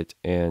mixed it,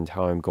 and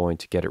how I'm going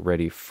to get it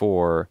ready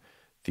for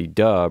the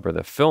dub or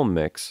the film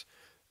mix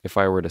if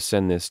I were to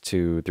send this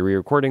to the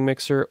re-recording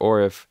mixer,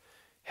 or if,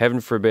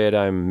 heaven forbid,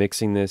 I'm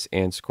mixing this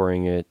and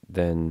scoring it,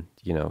 then,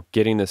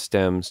 getting the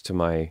stems to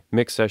my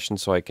mix session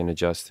so I can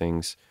adjust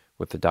things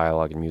with the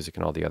dialogue and music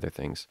and all the other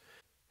things.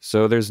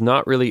 So there's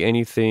not really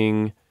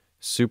anything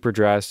super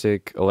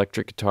drastic.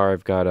 Electric guitar,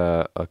 I've got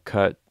a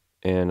cut,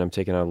 and I'm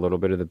taking out a little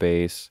bit of the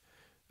bass.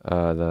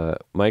 The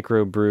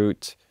micro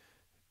brute,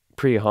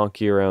 pretty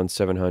honky, around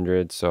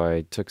 700, so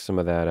I took some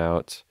of that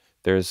out.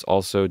 There's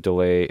also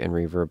delay and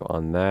reverb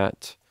on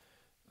that.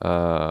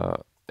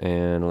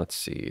 And let's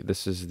see,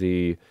 this is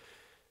the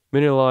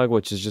mini log,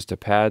 which is just a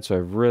pad, so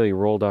I've really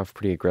rolled off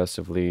pretty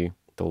aggressively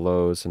the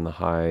lows and the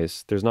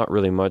highs. There's not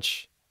really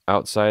much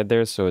outside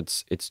there, so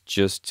it's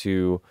just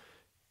to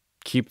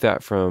keep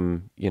that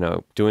from,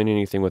 doing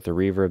anything with the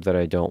reverb that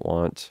I don't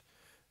want.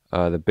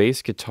 The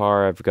bass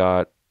guitar, I've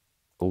got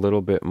a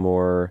little bit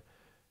more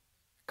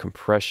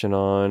compression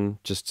on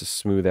just to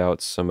smooth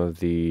out some of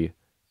the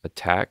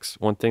attacks.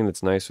 One thing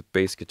that's nice with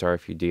bass guitar,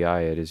 if you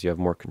DI it, is you have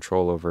more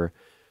control over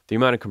the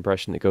amount of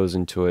compression that goes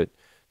into it.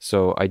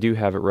 So I do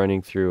have it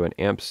running through an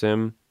amp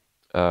sim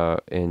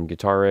in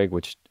Guitar Rig,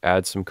 which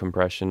adds some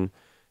compression,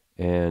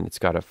 and it's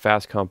got a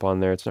fast comp on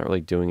there. It's not really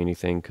doing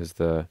anything because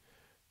the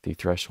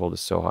threshold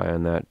is so high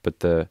on that, but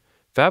the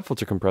fab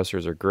filter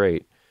compressors are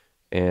great,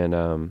 and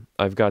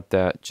I've got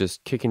that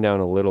just kicking down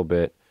a little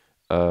bit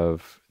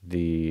of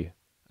the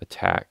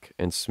attack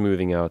and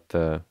smoothing out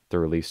the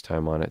release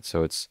time on it,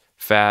 so it's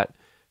fat,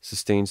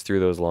 sustains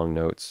through those long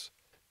notes.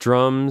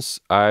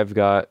 Drums,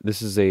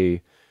 this is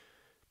a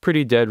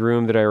pretty dead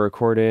room that I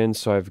record in,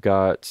 so I've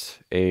got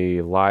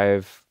a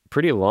live,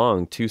 pretty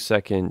long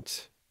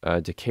 2-second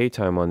decay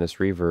time on this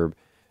reverb,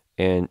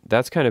 and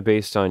that's kind of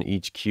based on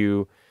each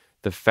cue.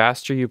 The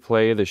faster you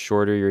play, the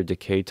shorter your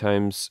decay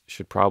times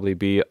should probably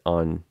be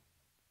on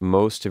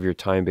most of your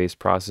time-based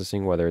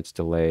processing, whether it's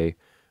delay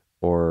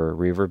or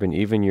reverb, and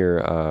even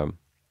your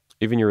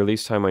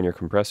release time on your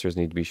compressors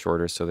need to be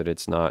shorter so that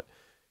it's not,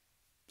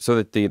 so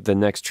that the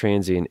next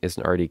transient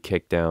isn't already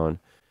kicked down.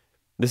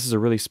 This is a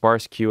really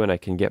sparse cue, and I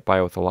can get by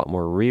with a lot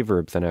more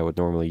reverb than I would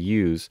normally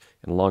use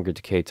and longer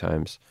decay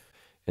times.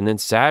 And then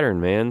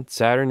Saturn, man.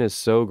 Saturn is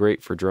so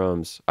great for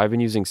drums. I've been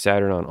using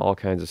Saturn on all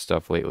kinds of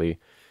stuff lately.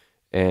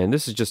 And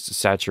this is just a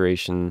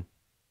saturation.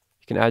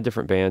 You can add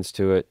different bands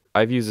to it.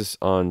 I've used this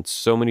on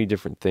so many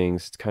different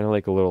things. It's kind of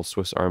like a little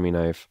Swiss Army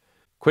knife.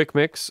 Quick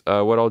mix.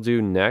 What I'll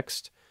do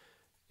next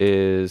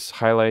is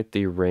highlight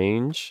the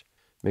range.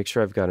 Make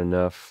sure I've got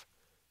enough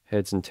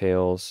heads and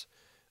tails.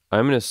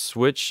 I'm going to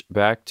switch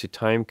back to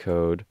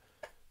timecode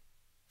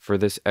for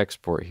this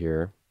export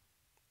here.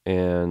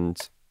 And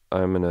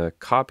I'm going to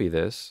copy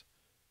this.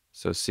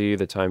 So see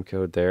the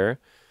timecode there.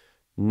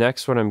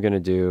 Next, what I'm going to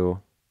do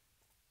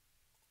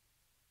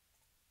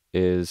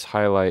is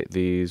highlight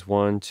these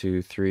 1,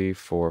 2, 3,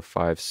 4,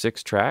 5,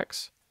 6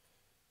 tracks.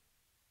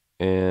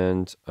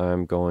 And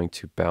I'm going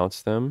to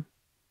bounce them.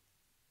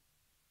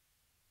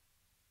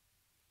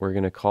 We're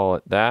going to call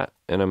it that.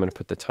 And I'm going to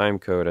put the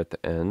timecode at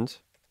the end,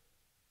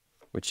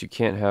 which you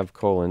can't have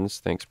colons,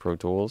 thanks Pro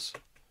Tools.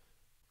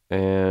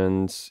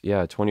 And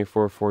yeah,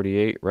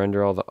 2448,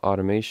 render all the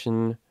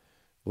automation.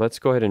 Let's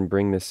go ahead and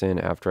bring this in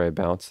after I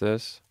bounce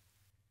this.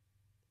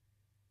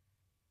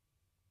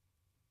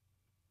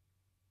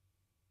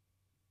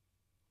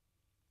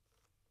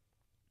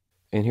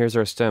 And here's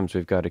our stems.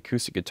 We've got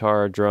acoustic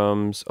guitar,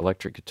 drums,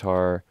 electric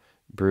guitar,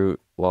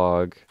 brute,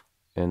 log,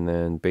 and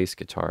then bass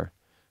guitar.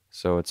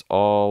 So it's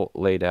all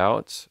laid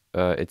out.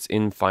 It's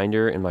in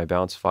Finder in my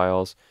bounce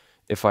files.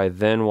 If I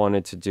then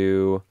wanted to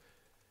do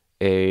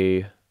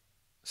a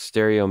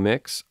stereo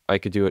mix, I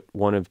could do it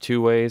one of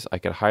two ways. I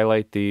could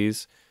highlight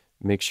these,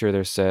 make sure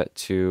they're set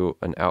to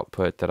an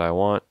output that I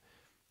want,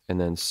 and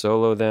then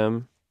solo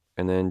them,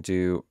 and then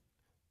do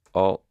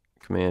Alt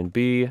Command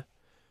B,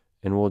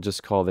 and we'll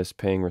just call this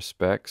paying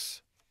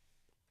respects.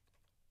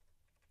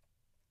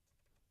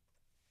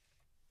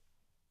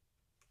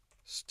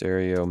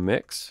 Stereo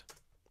mix.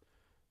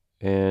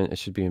 And it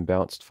should be in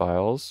bounced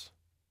files.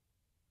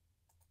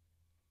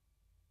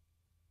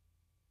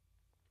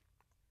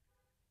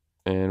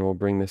 And we'll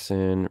bring this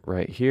in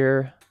right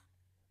here.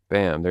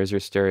 Bam, there's your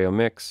stereo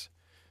mix.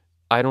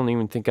 I don't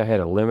even think I had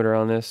a limiter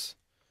on this.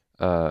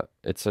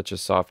 It's such a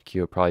soft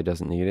cue, it probably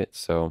doesn't need it.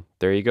 So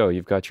there you go.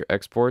 You've got your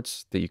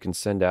exports that you can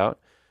send out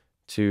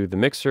to the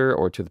mixer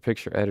or to the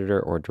picture editor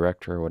or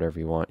director or whatever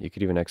you want. You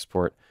could even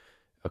export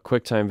a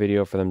QuickTime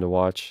video for them to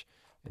watch.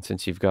 And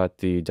since you've got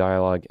the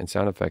dialogue and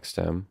sound effects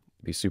stem,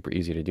 it'd be super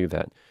easy to do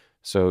that.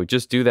 So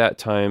just do that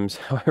times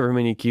however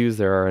many cues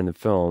there are in the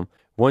film.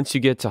 Once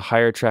you get to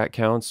higher track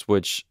counts,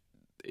 which,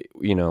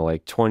 you know,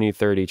 like 20,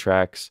 30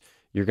 tracks,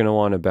 you're going to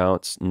want to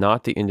bounce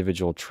not the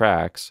individual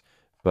tracks,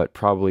 but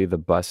probably the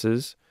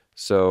buses.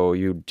 So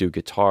you do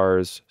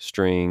guitars,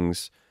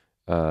 strings,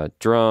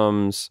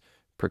 drums,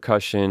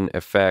 percussion,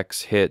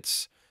 effects,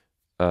 hits,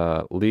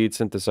 lead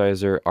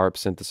synthesizer, ARP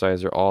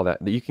synthesizer, all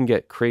that. You can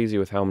get crazy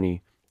with how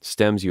many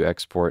stems you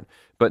export.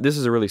 But this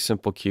is a really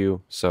simple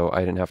cue, so I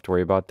didn't have to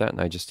worry about that,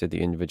 and I just did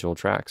the individual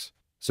tracks.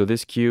 So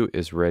this cue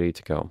is ready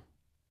to go.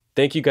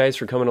 Thank you guys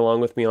for coming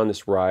along with me on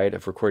this ride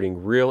of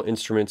recording real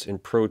instruments in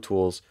Pro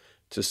Tools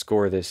to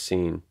score this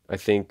scene. I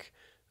think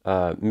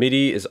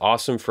MIDI is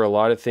awesome for a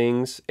lot of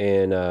things,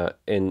 and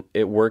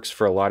it works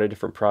for a lot of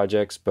different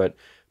projects, but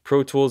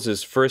Pro Tools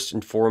is first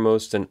and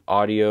foremost an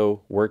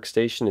audio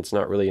workstation. It's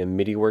not really a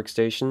MIDI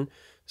workstation.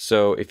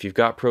 So if you've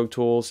got Pro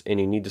Tools and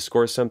you need to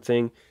score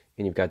something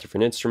and you've got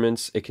different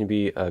instruments, it can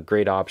be a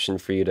great option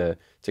for you to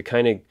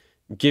kind of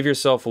give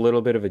yourself a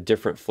little bit of a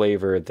different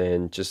flavor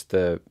than just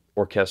the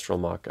orchestral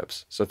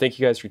mock-ups. So thank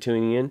you guys for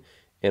tuning in,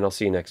 and I'll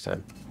see you next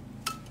time.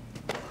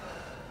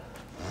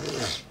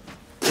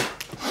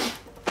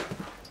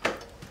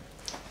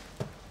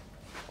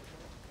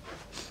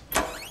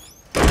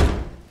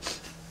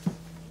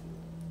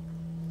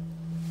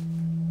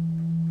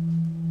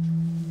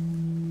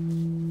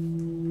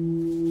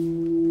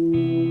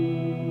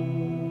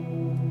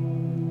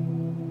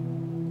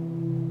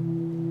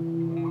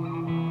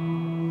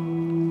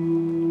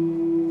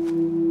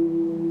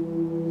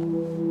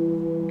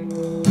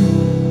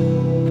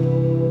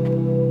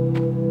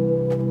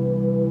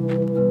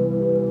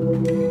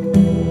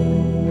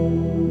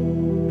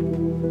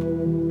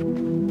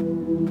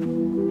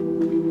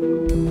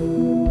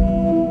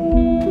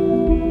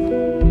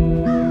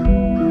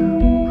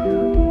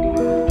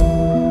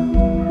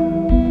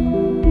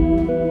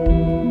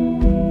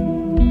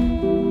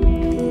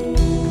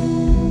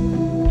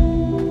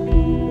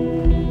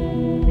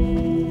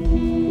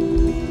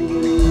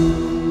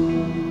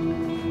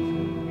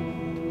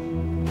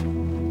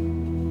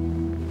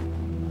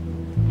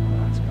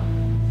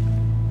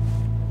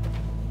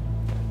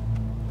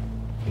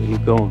 Where you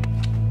going?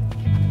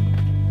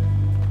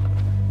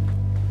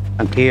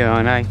 I'm here,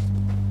 aren't I?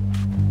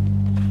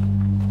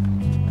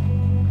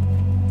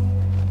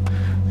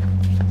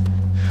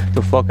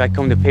 The fuck I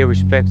come to pay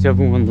respects,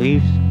 everyone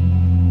leaves?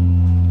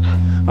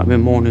 I've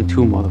been mourning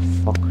too,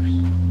 motherfuckers.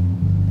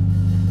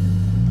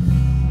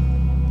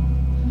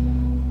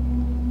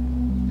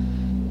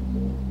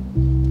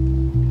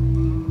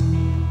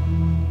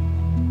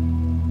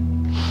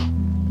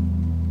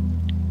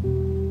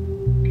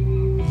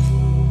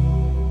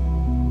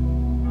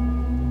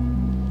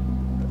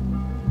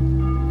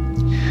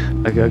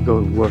 I gotta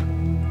go to work.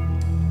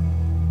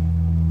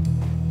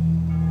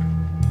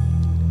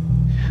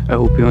 I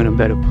hope you're in a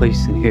better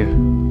place than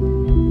here.